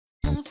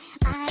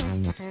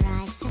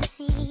surprised to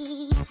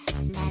see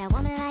that a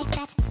woman like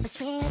that was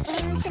real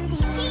into me.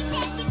 She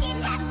said she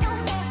didn't have no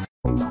man.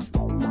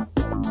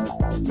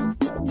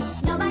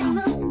 Nobody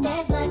moved,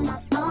 there's blood on the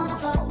floor.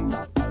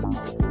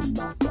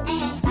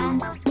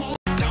 And I can't.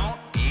 Don't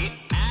eat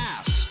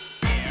ass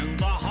in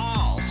the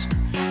halls.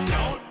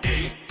 Don't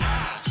eat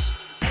ass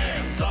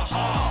in the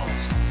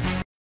halls.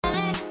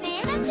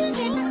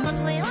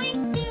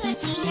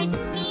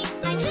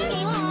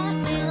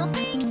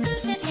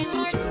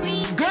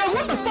 Girl,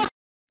 what the fuck?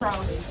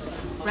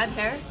 Red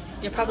hair?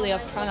 You're probably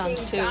up pronouns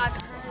too.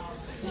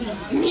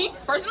 Me?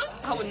 Personally?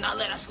 I would not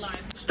let that slide.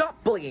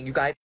 Stop bullying, you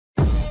guys.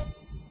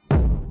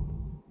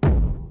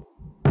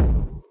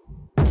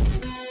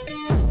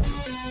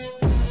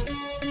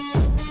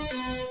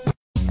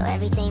 So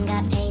everything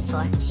got paid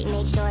for. She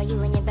made sure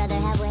you and your brother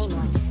have way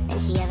more than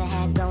she ever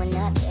had growing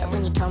up. But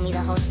when you told me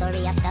the whole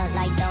story, I felt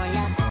like throwing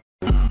up.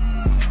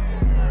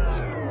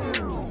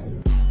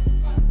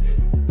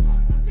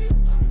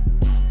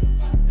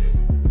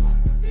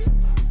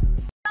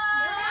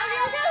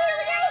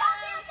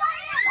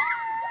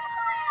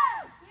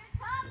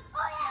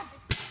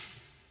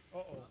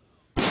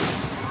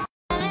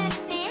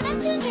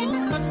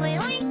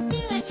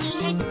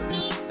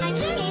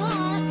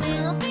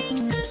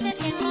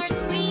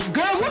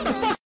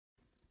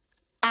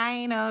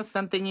 I know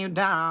something you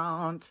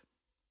don't.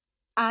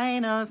 I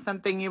know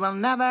something you will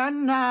never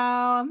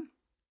know.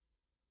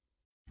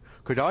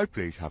 Could I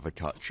please have a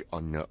touch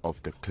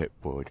of the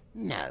clipboard?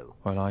 No.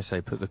 Well, I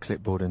say put the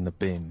clipboard in the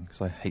bin,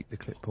 because I hate the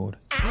clipboard.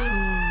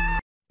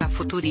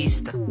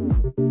 Futurista.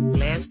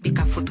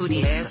 Lésbica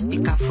futurista.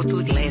 Lésbica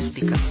futurista.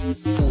 Lésbicas.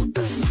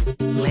 Putas.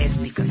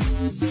 Lésbicas.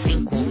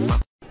 Sem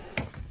culpa.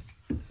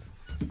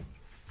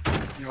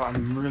 Yo,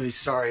 I'm really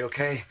sorry,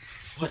 okay?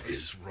 What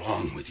is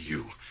wrong with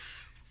you?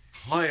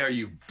 Why are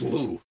you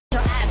blue?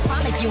 Your eyes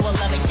promise you will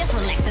love it. Just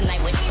relax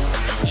tonight with me.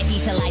 If you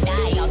till I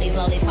die, all these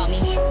lollies call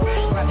me.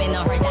 Rubbing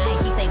on her thigh,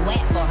 she say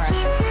wet for her.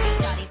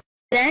 Shawty.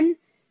 Then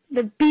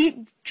the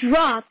beat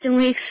dropped and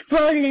we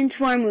exploded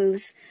into our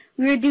moves.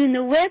 We were doing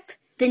the whip,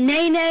 the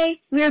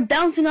nay-nay, we were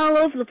bouncing all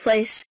over the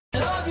place.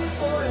 Love you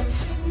for it.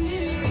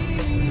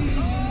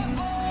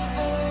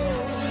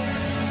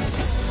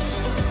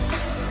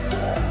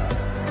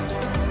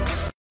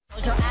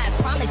 Your eyes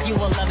promise you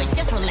will love it.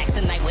 Just relax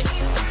tonight with me.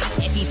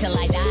 If you till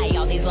I die,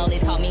 all these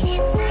lollies call me.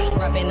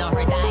 Rubbing on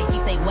her thigh, she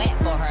say wet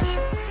for her.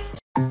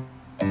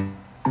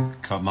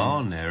 Come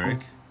on,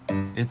 Eric.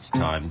 It's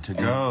time to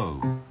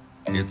go.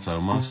 It's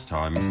almost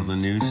time for the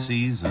new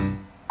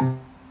season.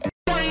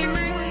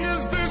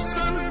 Is this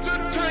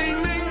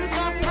entertaining?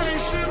 Our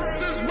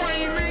patience is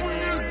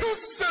waning. Is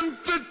this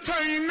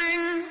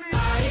entertaining?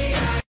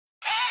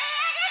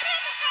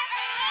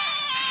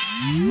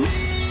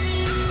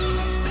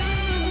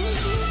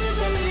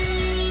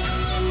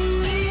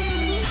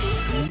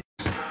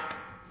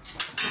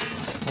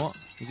 What?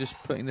 You're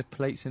just putting the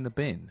plates in the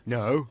bin?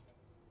 No.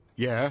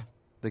 Yeah.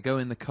 They go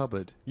in the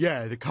cupboard.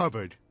 Yeah, the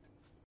cupboard.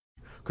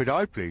 Could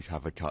I please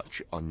have a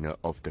touch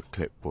of the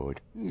clipboard?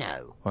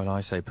 No. Well,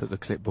 I say put the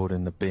clipboard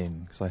in the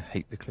bin, because I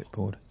hate the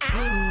clipboard.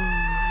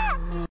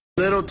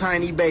 Little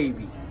tiny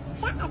baby.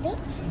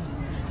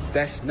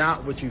 That's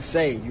not what you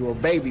say. You a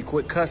baby,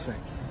 quit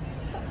cussing.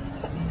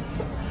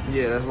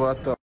 Yeah, that's what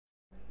I thought.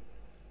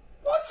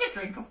 What's your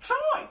drink of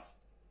choice?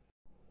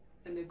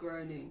 A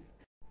Negroni.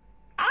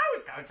 I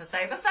was going to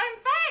say the same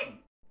thing.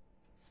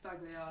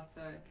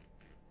 Spagliato.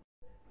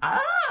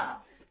 Ah!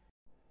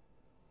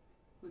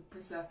 With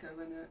Prosecco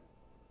in it.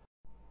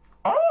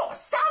 Oh,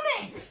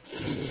 stunning!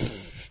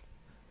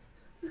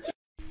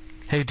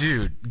 Hey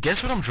dude,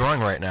 guess what I'm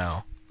drawing right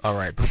now?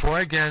 Alright, before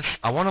I guess,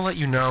 I want to let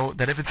you know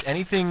that if it's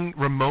anything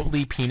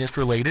remotely penis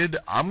related,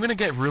 I'm gonna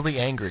get really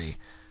angry.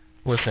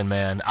 Listen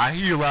man, I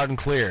hear you loud and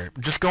clear.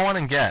 Just go on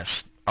and guess.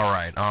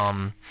 Alright,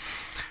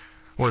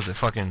 what is it,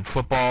 fucking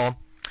football?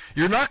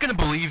 You're not gonna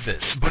believe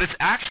this, but it's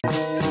actually...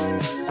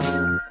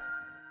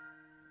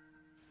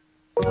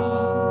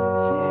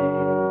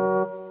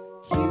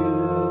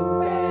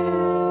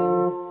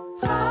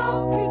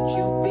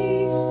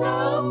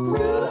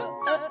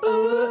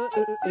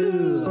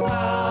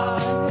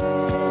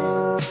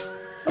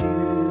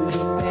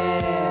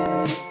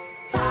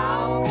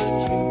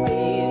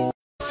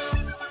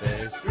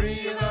 There's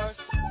three of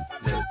us.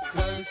 Look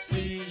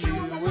closely, you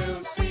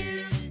will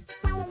see.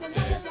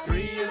 There's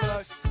three of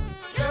us.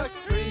 Just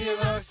three of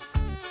us.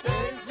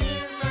 There's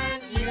him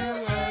and you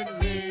and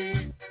me.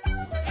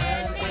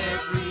 And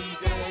every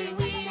day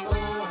we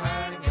all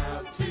hang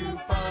out to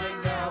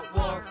find out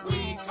what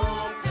we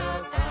talk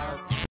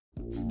about.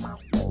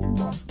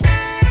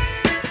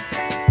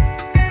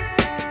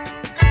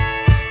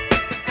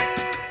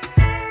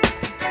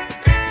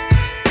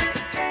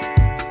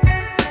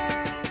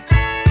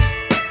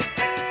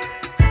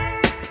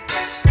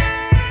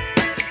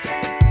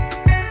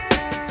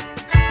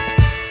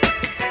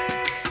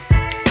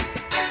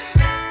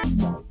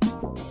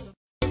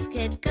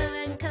 Kid, go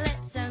and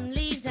collect some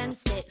leaves and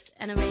sticks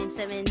and arrange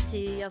them into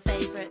your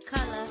favorite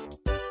color.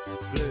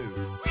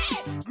 Blue.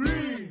 Red.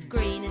 Green.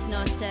 Green is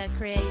not a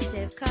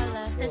creative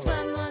color. There's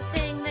one more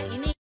thing that you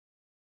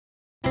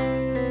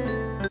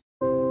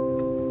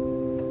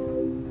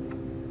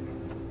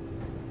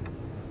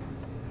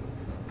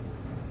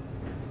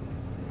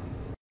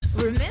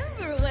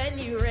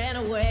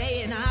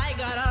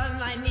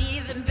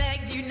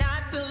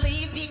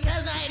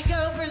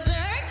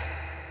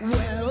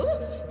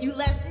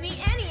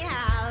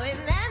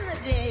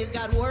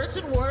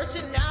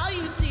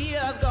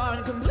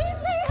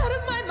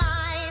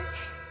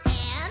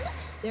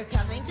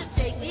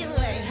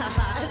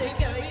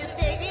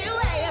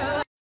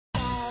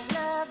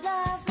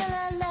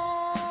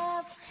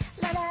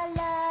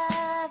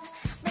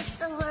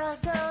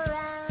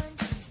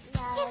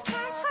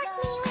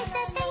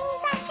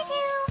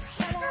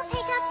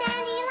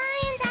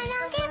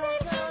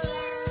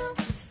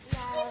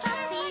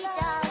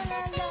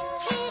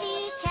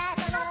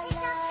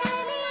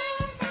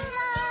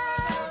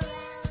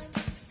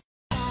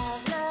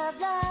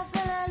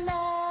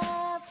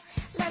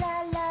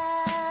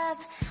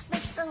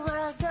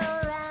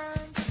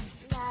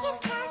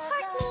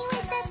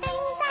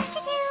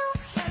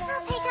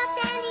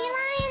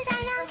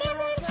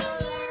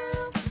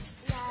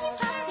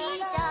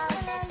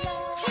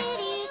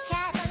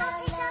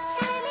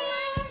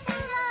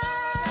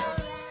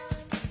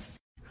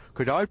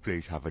Could I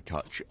please have a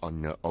touch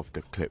of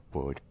the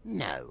clipboard?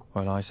 No.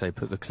 Well, I say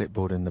put the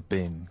clipboard in the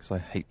bin, because I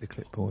hate the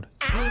clipboard.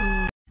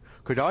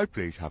 Could I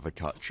please have a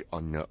touch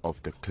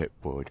of the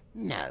clipboard?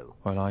 No.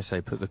 Well, I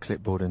say put the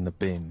clipboard in the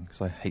bin, because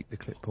I hate the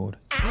clipboard.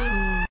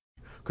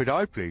 Could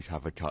I please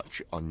have a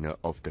touch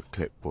of the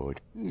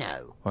clipboard?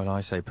 No. Well,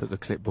 I say put the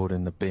clipboard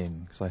in the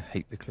bin, because I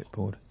hate the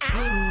clipboard.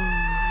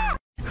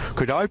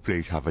 Could I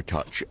please have a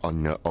touch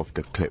of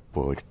the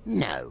clipboard?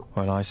 No.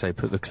 Well, I say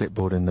put the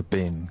clipboard in the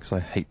bin, because I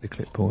hate the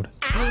clipboard.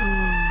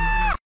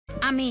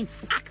 I mean,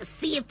 I could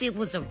see if it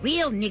was a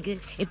real nigga.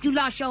 If you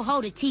lost your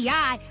hoe to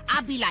T.I.,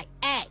 I'd be like,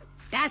 hey,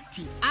 that's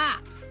T.I.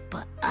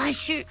 But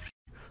Usher...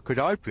 Could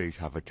I please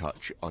have a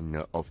touch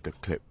of the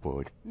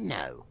clipboard?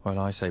 No. Well,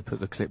 I say put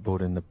the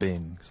clipboard in the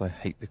bin, because I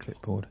hate the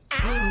clipboard.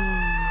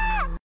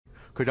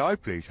 Could I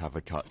please have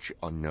a touch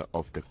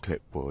of the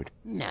clipboard?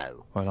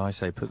 No. Well, I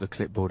say put the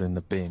clipboard in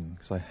the bin,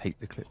 because I hate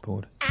the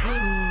clipboard.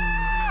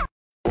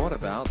 What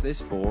about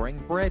this boring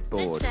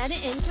breadboard? Let's turn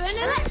it into an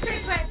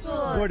electric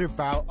breadboard. What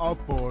about a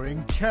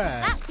boring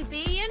chair? That could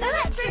be an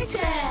electric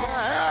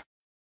chair.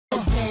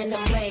 Stand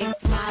away,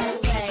 smile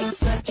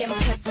legs, looking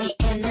pussy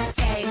in the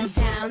face.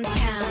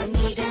 Downtown,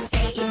 need a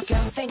date, your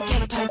girlfriend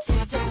can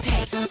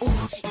participate. Ooh,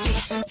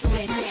 yeah, do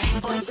it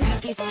there. Boy,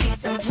 grab these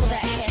cheeks and pull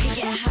that hair.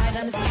 Get hard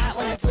on the spot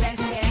when I do that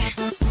stare.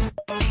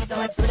 So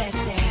I do that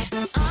stare.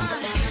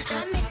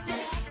 I mix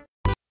it